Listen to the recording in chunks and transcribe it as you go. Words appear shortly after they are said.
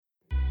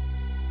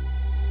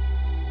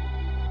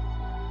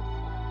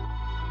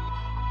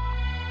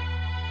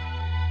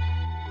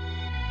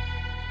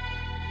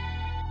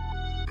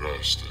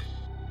Roasted.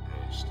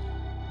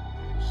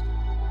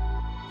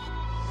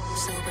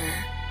 Sober.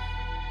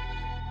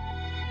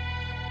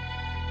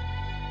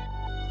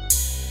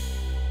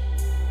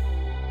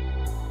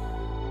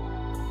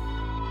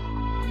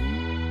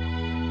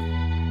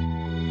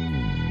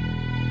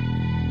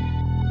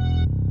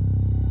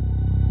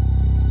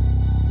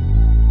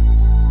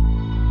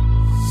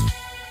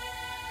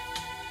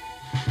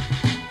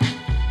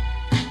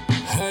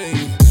 Hey,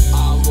 I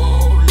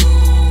won't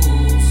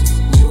lose.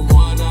 You're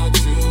one I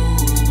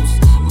choose.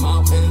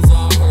 Mountains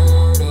I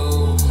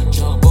hurdle,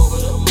 jump over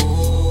the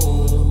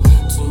moon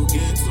to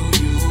get to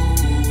you,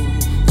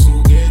 to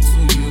get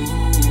to you,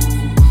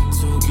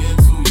 to get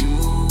to you,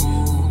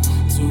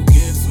 to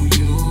get to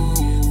you.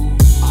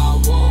 I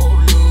won't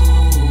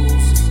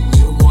lose.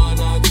 You're one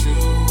I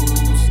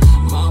choose.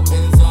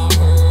 Mountains I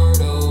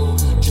hurdle,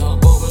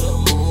 jump over the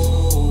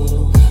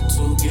moon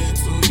to get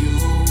to you.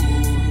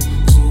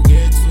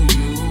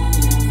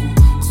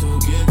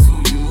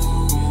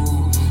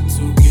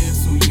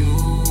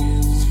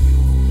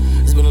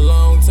 It's been a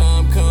long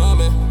time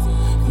coming,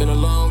 been a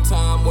long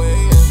time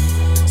waiting.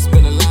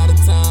 Spent a lot of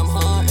time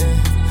hunting,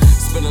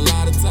 spent a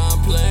lot of time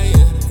playing.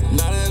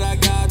 Now that I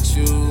got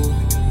you,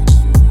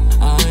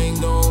 I ain't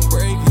gon'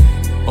 break it.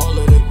 All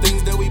of the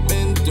things that we've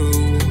been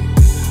through,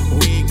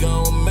 we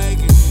gon' make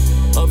it.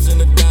 Ups and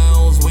the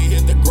downs, we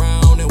hit the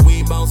ground and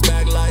we bounce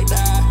back like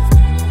that.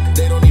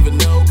 They don't even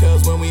know,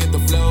 cause when we hit the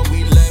flow,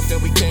 we left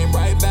and we came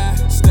right back.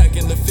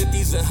 Stacking the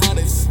 50s and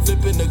 100s,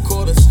 flipping the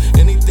quarters.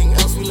 Anything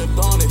else we lived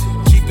on it,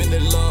 keeping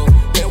it low,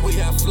 and we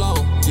have flow.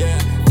 Yeah,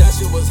 that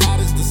shit was hot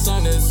as the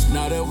sun is.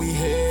 Now that we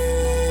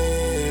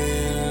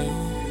here,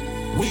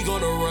 we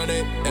gonna run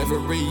it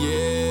every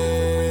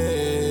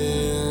year.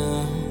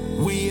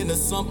 We into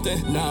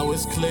something, now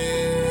it's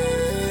clear.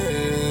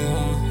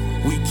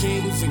 We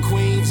kings and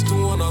queens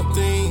doing our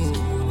thing.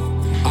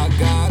 I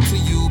got to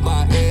you,